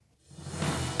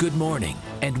Good morning,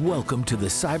 and welcome to the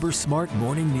Cyber Smart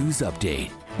Morning News Update.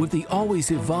 With the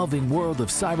always evolving world of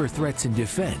cyber threats and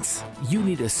defense, you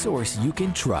need a source you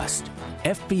can trust.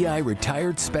 FBI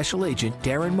retired Special Agent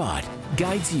Darren Mott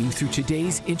guides you through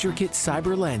today's intricate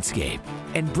cyber landscape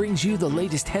and brings you the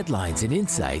latest headlines and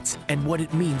insights and what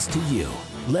it means to you.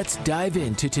 Let's dive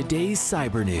into today's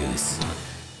cyber news.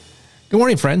 Good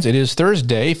morning, friends. It is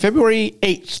Thursday, February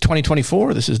 8th,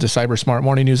 2024. This is the Cyber Smart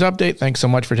Morning News Update. Thanks so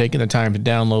much for taking the time to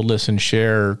download, listen,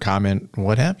 share, comment,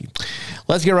 what have you.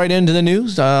 Let's get right into the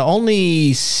news.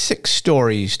 Only 6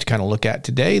 stories to kind of look at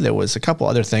today. There was a couple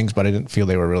other things, but I didn't feel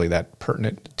they were really that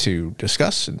pertinent to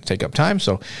discuss and take up time.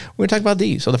 So we're going to talk about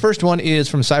these. So the first one is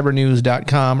from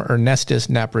cybernews.com. Ernestus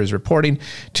Napper is reporting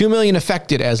 2 million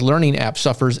affected as learning app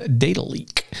suffers data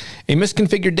leak. A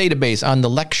misconfigured database on the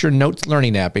Lecture Notes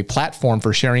Learning app, a platform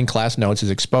for sharing class notes, has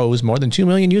exposed more than 2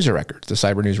 million user records, the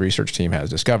Cyber News research team has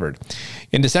discovered.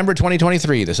 In December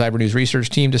 2023, the Cyber News research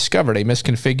team discovered a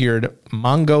misconfigured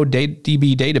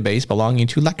MongoDB database belonging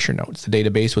to Lecture Notes. The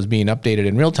database was being updated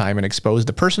in real time and exposed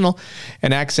the personal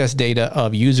and access data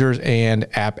of users and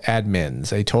app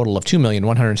admins. A total of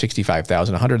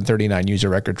 2,165,139 user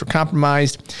records were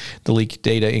compromised. The leaked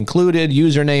data included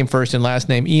username, first and last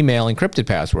name, email, encrypted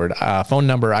password, phone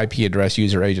number, IP address,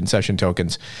 user agent session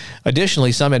tokens.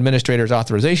 Additionally, some administrators'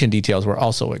 authorization details were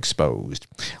also exposed.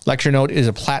 LectureNote is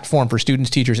a platform for students,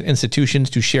 teachers, and institutions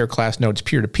to share class notes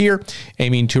peer-to-peer,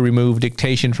 aiming to remove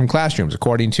dictation from classrooms.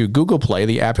 According to Google Play,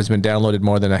 the app has been downloaded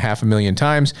more than 500,000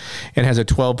 times and has a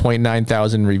 12.9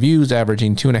 thousand reviews,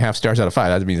 averaging 2.5 stars out of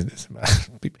 5. That means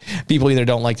people either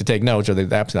don't like to take notes or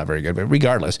the app's not very good. But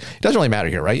regardless, it doesn't really matter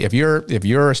here, right? If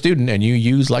you're a student and you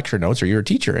use LectureNotes, or you're a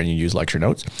teacher and you use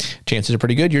LectureNotes, chances are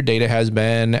pretty good your data has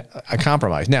been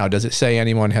compromised. Now, does it say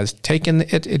anyone has taken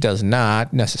it? It does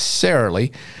not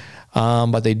necessarily,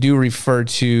 but they do refer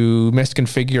to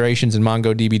misconfigurations in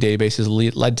MongoDB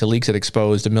databases led to leaks that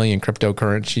exposed 1 million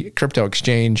crypto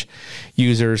exchange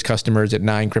users, customers at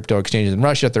 9 crypto exchanges in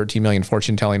Russia, 13 million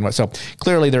fortune telling. So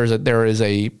clearly there is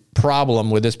a problem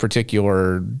with this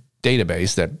particular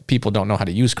database that people don't know how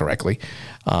to use correctly.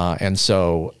 And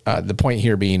so the point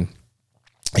here being,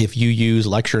 if you use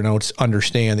Lecture Notes,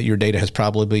 understand that your data has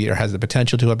probably or has the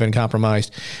potential to have been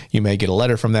compromised. You may get a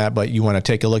letter from that, but you want to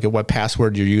take a look at what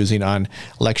password you're using on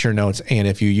Lecture Notes. And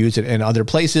if you use it in other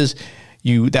places,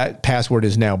 that password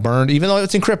is now burned, even though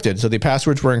it's encrypted. So the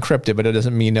passwords were encrypted, but it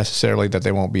doesn't mean necessarily that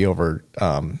they won't be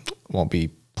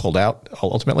pulled out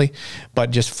ultimately.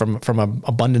 But just from an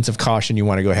abundance of caution, you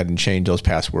want to go ahead and change those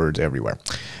passwords everywhere.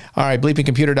 All right,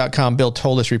 bleepingcomputer.com, Bill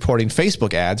Tolis reporting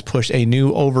Facebook ads push a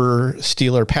new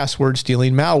overstealer password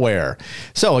stealing malware.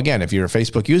 So again, if you're a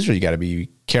Facebook user, you got to be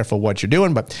careful what you're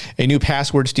doing, but a new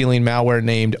password stealing malware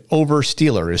named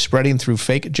Overstealer is spreading through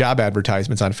fake job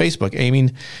advertisements on Facebook,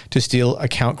 aiming to steal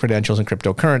account credentials and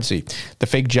cryptocurrency. The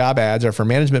fake job ads are for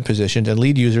management positions and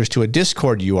lead users to a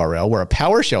Discord URL where a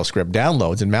PowerShell script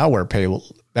downloads and malware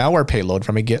payload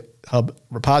from a GitHub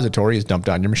repository is dumped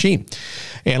on your machine.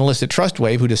 Analysts at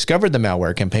Trustwave, who discovered the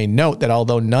malware campaign, note that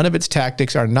although none of its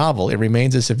tactics are novel, it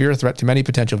remains a severe threat to many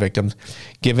potential victims,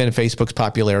 given Facebook's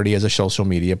popularity as a social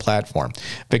media platform.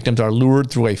 Victims are lured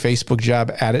through a Facebook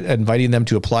job ad inviting them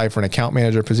to apply for an account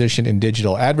manager position in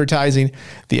digital advertising.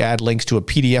 The ad links to a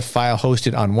PDF file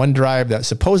hosted on OneDrive that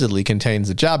supposedly contains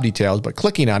the job details, but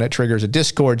clicking on it triggers a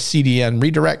Discord CDN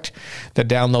redirect that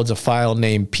downloads a file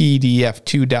named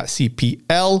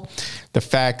pdf2.cpl.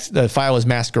 The file is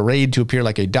masquerade to appear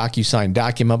like a DocuSign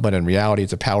document, but in reality,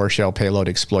 it's a PowerShell payload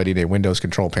exploiting a Windows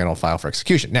control panel file for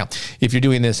execution. Now, if you're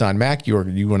doing this on Mac, you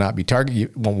will not be targeted.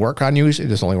 It won't work on you.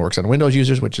 This only works on Windows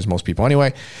users, which is most people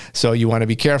anyway. So you want to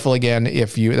be careful. Again,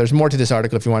 there's more to this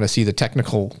article if you want to see the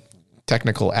technical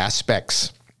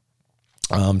aspects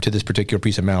to this particular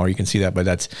piece of malware. You can see that, but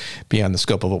that's beyond the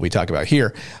scope of what we talk about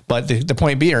here. But the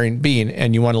point being,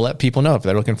 and you want to let people know if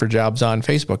they're looking for jobs on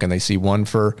Facebook and they see one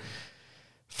for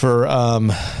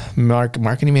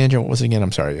marketing manager. What was it again?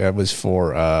 I'm sorry. It was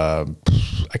for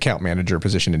account manager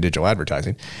position in digital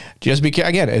advertising. Just be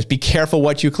careful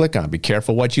what you click on. Be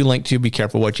careful what you link to. Be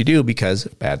careful what you do, because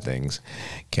bad things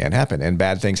can happen. And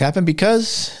bad things happen because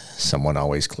someone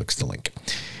always clicks the link.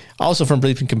 Also from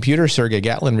Bleeping Computer, Sergey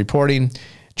Gatlin reporting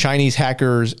Chinese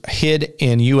hackers hid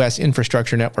in U.S.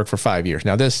 infrastructure network for 5 years.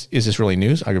 Now, is this really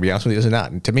news? I'm going to be honest with you. This is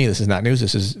not. To me, this is not news.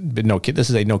 This is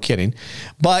a no kidding.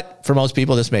 But for most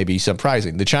people, this may be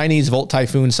surprising. The Chinese Volt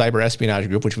Typhoon cyber espionage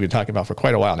group, which we've been talking about for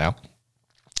quite a while now,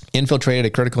 infiltrated a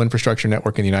critical infrastructure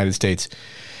network in the United States,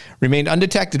 remained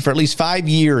undetected for at least 5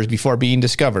 years before being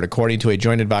discovered, according to a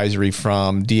joint advisory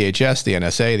from DHS, the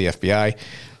NSA, the FBI,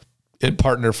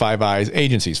 partner Five Eyes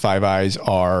agencies. Five Eyes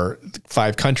are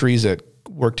 5 countries that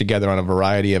work together on a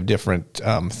variety of different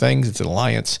things. It's an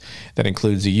alliance that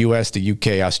includes the U.S., the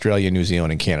U.K., Australia, New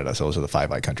Zealand, and Canada. So those are the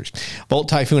Five Eye countries. Volt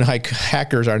Typhoon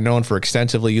hackers are known for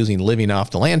extensively using living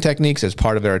off the land techniques as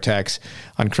part of their attacks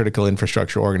on critical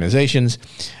infrastructure organizations.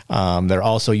 They're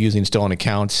also using stolen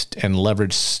accounts and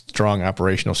leverage strong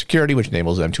operational security, which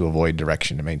enables them to avoid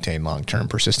direction to maintain long-term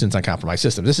persistence on compromised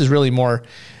systems. This is really more...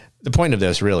 The point of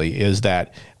this really is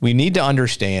that we need to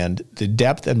understand the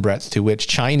depth and breadth to which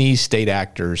Chinese state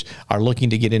actors are looking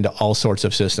to get into all sorts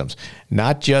of systems,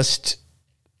 not just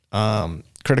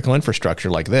critical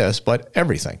infrastructure like this, but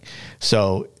everything.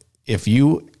 So if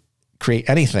you create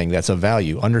anything that's of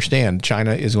value, understand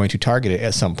China is going to target it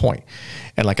at some point.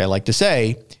 And like I like to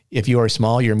say, if you are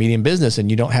small, you're a medium business and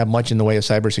you don't have much in the way of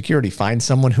cybersecurity, find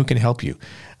someone who can help you.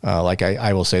 Like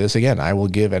I will say this again, I will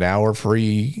give an hour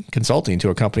free consulting to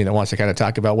a company that wants to kind of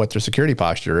talk about what their security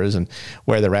posture is and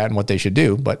where they're at and what they should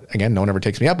do. But again, no one ever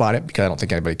takes me up on it because I don't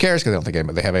think anybody cares, because I don't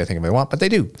think they have anything they want, but they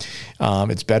do.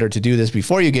 It's better to do this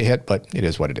before you get hit, but it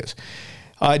is what it is.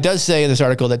 It does say in this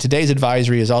article that today's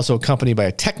advisory is also accompanied by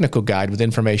a technical guide with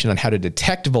information on how to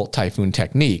detect Volt Typhoon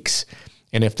techniques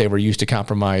and if they were used to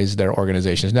compromise their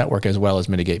organization's network, as well as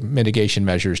mitigation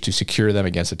measures to secure them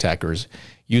against attackers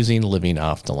using living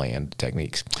off the land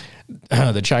techniques.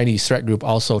 The Chinese threat group,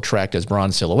 also tracked as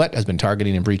Bronze Silhouette, has been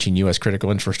targeting and breaching U.S. critical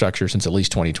infrastructure since at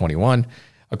least 2021,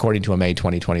 according to a May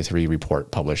 2023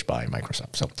 report published by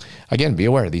Microsoft. So again, be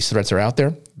aware, these threats are out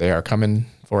there. They are coming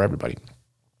for everybody.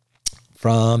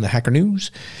 From the Hacker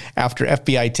News, after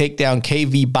FBI takedown,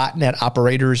 KV botnet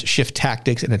operators shift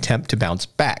tactics and attempt to bounce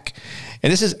back.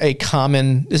 And this is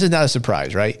not a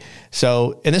surprise, right?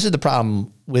 So, and this is the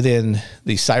problem within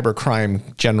the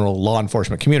cybercrime general law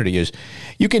enforcement community is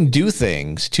you can do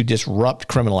things to disrupt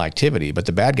criminal activity, but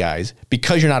the bad guys,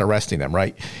 because you're not arresting them,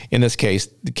 right? In this case,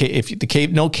 no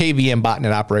KVM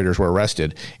botnet operators were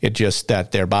arrested. It's just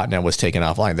that their botnet was taken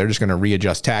offline. They're just going to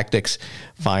readjust tactics,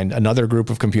 find another group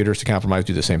of computers to compromise,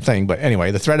 do the same thing. But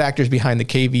anyway, the threat actors behind the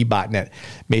KV botnet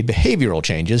made behavioral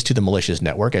changes to the malicious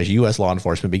network as U.S. law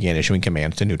enforcement began issuing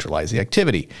commands to neutralize the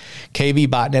activity. KV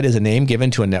botnet is a name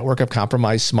given to a network of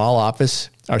compromised small office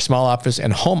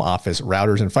and home office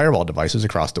routers and firewall devices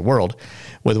across the world,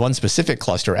 with one specific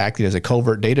cluster acting as a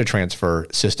covert data transfer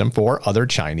system for other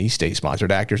Chinese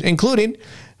state-sponsored actors, including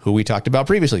who we talked about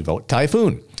previously, Volt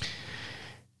Typhoon.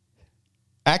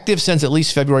 Active since at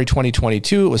least February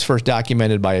 2022, it was first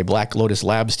documented by a Black Lotus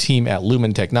Labs team at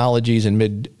Lumen Technologies in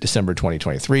mid-December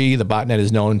 2023. The botnet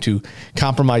is known to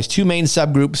compromise 2 main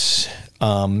subgroups,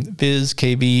 Viz,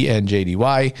 KV, and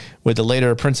JDY, with the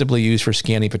latter principally used for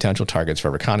scanning potential targets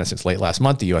for reconnaissance. Late last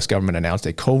month, the U.S. government announced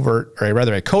a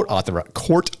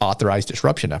court-authorized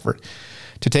disruption effort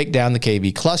to take down the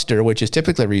KV cluster, which is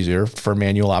typically reserved for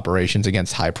manual operations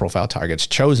against high-profile targets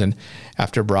chosen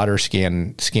after broader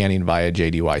scanning via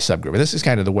JDY subgroup. And this is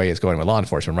kind of the way it's going with law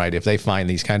enforcement, right? If they find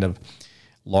these kind of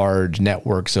large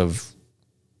networks of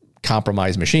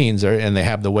compromised machines and they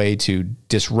have the way to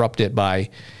disrupt it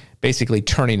by basically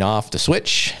turning off the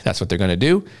switch, that's what they're going to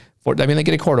do. They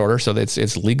get a court order, so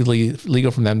it's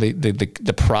legal from them.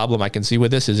 The problem I can see with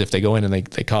this is if they go in and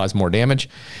they cause more damage.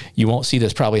 You won't see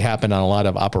this probably happen on a lot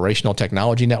of operational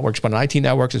technology networks, but on IT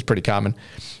networks it's pretty common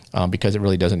because it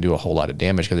really doesn't do a whole lot of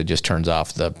damage because it just turns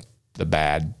off the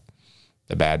bad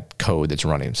code that's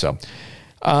running. So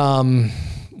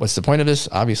what's the point of this?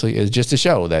 Obviously, is just to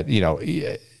show that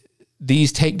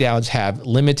these takedowns have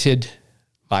limited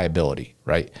viability,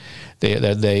 right?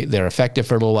 They're effective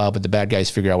for a little while, but the bad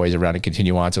guys figure out ways around and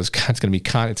continue on. So it's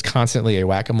constantly a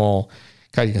whack-a-mole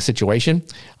kind of situation.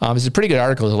 It's a pretty good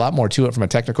article. There's a lot more to it from a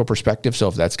technical perspective. So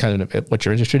if that's kind of what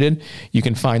you're interested in, you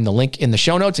can find the link in the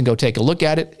show notes and go take a look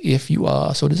at it if you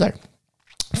so desire.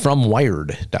 From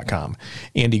Wired.com,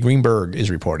 Andy Greenberg is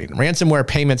reporting ransomware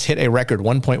payments hit a record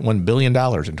 $1.1 billion in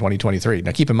 2023.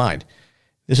 Now keep in mind,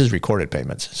 this is recorded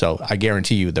payments. So I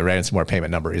guarantee you the ransomware payment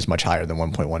number is much higher than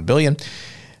 1.1 billion.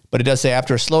 But it does say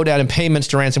after a slowdown in payments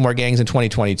to ransomware gangs in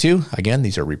 2022, again,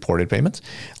 these are reported payments,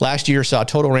 last year saw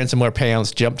total ransomware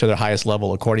payouts jump to their highest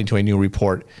level, according to a new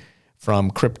report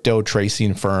from crypto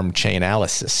tracing firm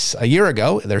Chainalysis. A year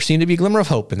ago, there seemed to be a glimmer of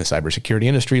hope in the cybersecurity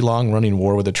industry, long-running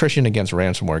war with attrition against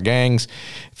ransomware gangs.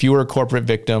 Fewer corporate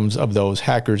victims of those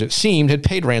hackers, it seemed, had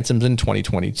paid ransoms in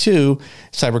 2022.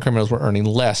 Cybercriminals were earning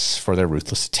less for their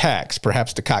ruthless attacks.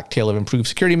 Perhaps the cocktail of improved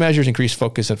security measures, increased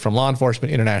focus from law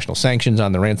enforcement, international sanctions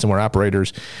on the ransomware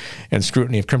operators, and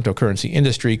scrutiny of cryptocurrency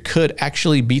industry could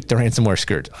actually beat the ransomware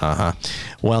skirt.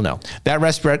 Well, no. That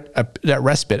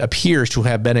respite appears to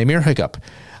have been a mere hiccup.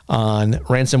 on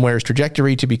ransomware's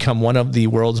trajectory to become one of the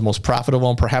world's most profitable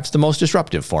and perhaps the most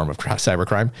disruptive form of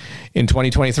cybercrime. In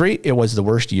 2023, it was the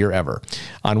worst year ever.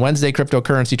 On Wednesday,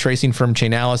 cryptocurrency tracing firm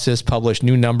Chainalysis published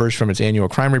new numbers from its annual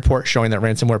crime report showing that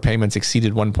ransomware payments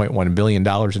exceeded $1.1 billion in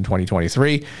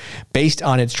 2023 based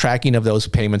on its tracking of those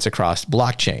payments across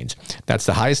blockchains. That's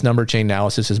the highest number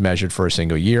Chainalysis has measured for a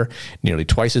single year, nearly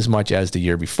twice as much as the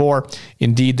year before.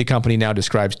 Indeed, the company now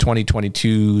describes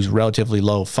 2022's relatively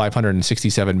low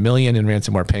 $567 million in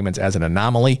ransomware payments as an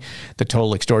anomaly. The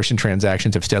total extortion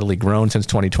transactions have steadily grown since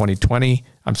 2020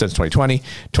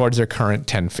 towards their current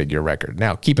 10-figure record.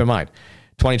 Now, keep in mind,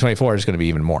 2024 is going to be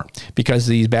even more because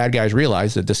these bad guys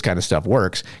realize that this kind of stuff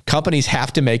works. Companies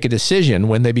have to make a decision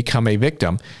when they become a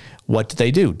victim. What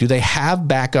do? Do they have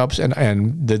backups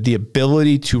and the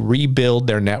ability to rebuild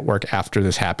their network after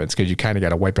this happens? Because you kind of got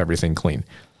to wipe everything clean.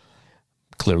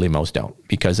 Clearly, most don't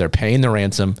because they're paying the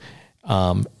ransom.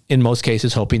 In most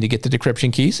cases, hoping to get the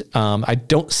decryption keys. I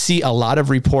don't see a lot of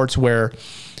reports where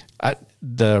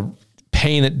the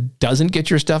paying it doesn't get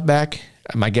your stuff back.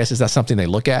 My guess is that's something they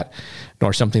look at,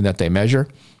 nor something that they measure.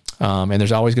 And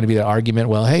there's always going to be the argument,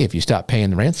 well, hey, if you stop paying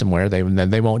the ransomware, then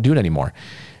they won't do it anymore.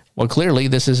 Well, clearly,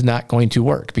 this is not going to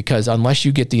work because unless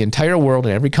you get the entire world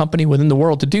and every company within the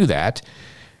world to do that,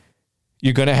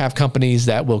 you're going to have companies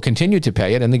that will continue to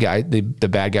pay it, and the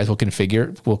bad guys will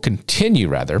continue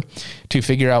to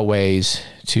figure out ways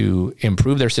to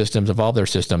improve their systems, evolve their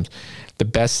systems. The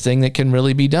best thing that can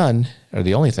really be done, or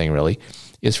the only thing really,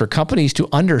 is for companies to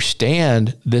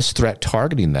understand this threat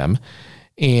targeting them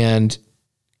and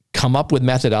come up with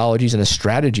methodologies and a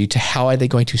strategy to how are they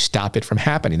going to stop it from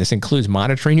happening. This includes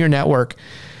monitoring your network,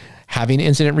 having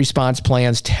incident response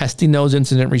plans, testing those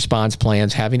incident response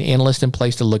plans, having analysts in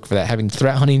place to look for that, having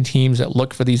threat hunting teams that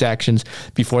look for these actions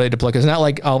before they deploy. Because it's not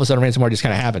like all of a sudden ransomware just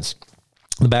kind of happens.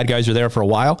 The bad guys are there for a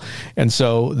while, and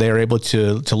so they're able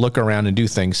to look around and do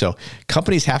things. So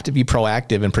companies have to be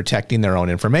proactive in protecting their own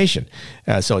information.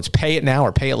 So it's pay it now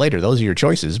or pay it later. Those are your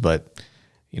choices, but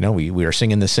we are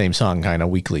singing the same song kind of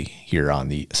weekly here on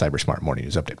the CyberSmart Morning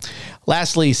News Update.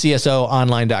 Lastly,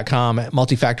 CSOonline.com,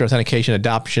 multi-factor authentication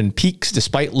adoption peaks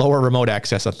despite lower remote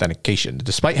access authentication.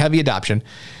 Despite heavy adoption,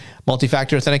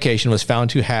 multi-factor authentication was found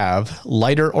to have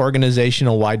lighter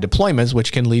organizational-wide deployments,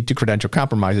 which can lead to credential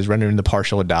compromises, rendering the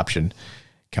partial adoption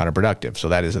counterproductive. So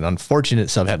that is an unfortunate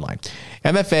subheadline.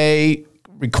 MFA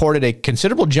recorded a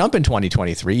considerable jump in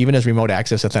 2023, even as remote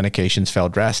access authentications fell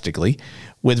drastically,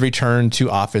 with return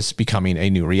to office becoming a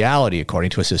new reality,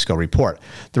 according to a Cisco report.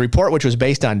 The report, which was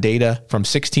based on data from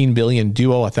 16 billion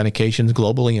Duo authentications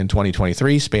globally in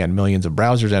 2023, spanned millions of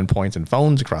browsers, endpoints, and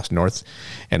phones across North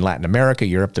and Latin America,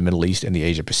 Europe, the Middle East, and the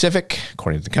Asia Pacific,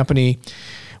 according to the company.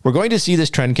 We're going to see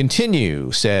this trend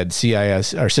continue, said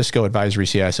Cisco advisory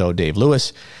CISO Dave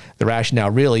Lewis. The rationale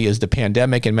really is the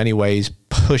pandemic in many ways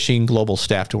pushing global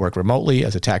staff to work remotely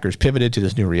as attackers pivoted to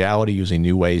this new reality using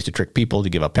new ways to trick people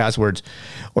to give up passwords.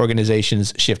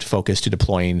 Organizations shift focus to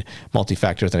deploying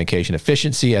multi-factor authentication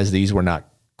efficiency as these were not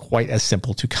quite as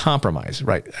simple to compromise,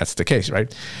 right? That's the case,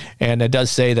 right? And it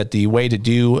does say that the way to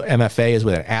do MFA is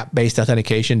with an app-based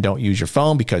authentication. Don't use your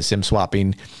phone because SIM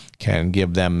swapping can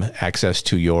give them access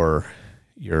to your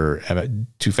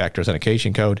two-factor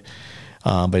authentication code.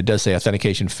 But it does say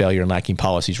authentication failure and lacking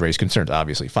policies raise concerns,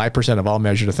 obviously. 5% of all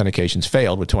measured authentications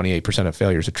failed, with 28% of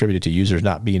failures attributed to users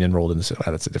not being enrolled in this.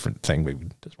 That's a different thing, but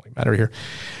it doesn't really matter here.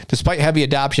 Despite heavy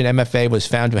adoption, MFA was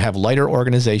found to have lighter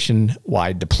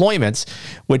organization-wide deployments,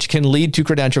 which can lead to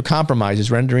credential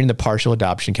compromises, rendering the partial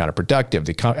adoption counterproductive.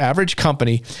 The average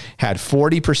company had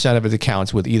 40% of its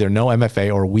accounts with either no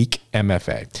MFA or weak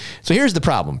MFA. So here's the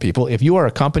problem, people. If you are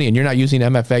a company and you're not using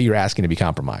MFA, you're asking to be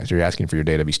compromised. You're asking for your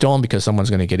data to be stolen because someone's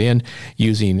going to get in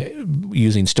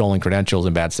using stolen credentials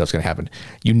and bad stuff's going to happen.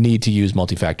 You need to use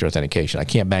multi-factor authentication. I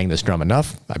can't bang this drum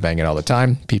enough. I bang it all the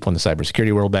time. People in the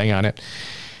cybersecurity world bang on it.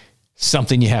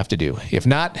 Something you have to do. If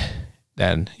not,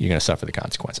 then you're going to suffer the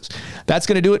consequences. That's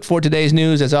going to do it for today's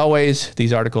news. As always,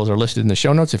 these articles are listed in the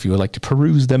show notes if you would like to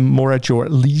peruse them more at your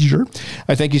leisure.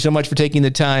 I thank you so much for taking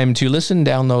the time to listen,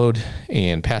 download,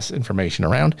 and pass information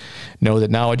around. Know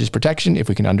that knowledge is protection. If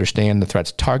we can understand the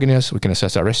threats targeting us, we can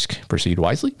assess our risk, proceed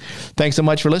wisely. Thanks so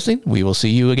much for listening. We will see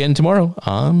you again tomorrow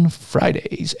on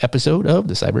Friday's episode of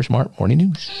the CyberSmart Morning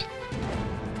News.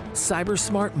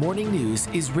 CyberSmart Morning News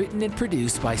is written and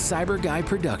produced by Cyber Guy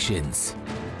Productions.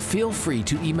 Feel free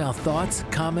to email thoughts,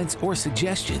 comments, or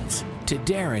suggestions to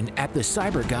Darren at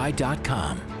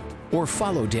thecyberguy.com or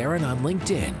follow Darren on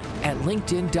LinkedIn at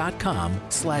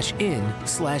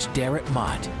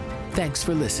linkedin.com/in/DarrettMott. Thanks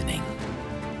for listening.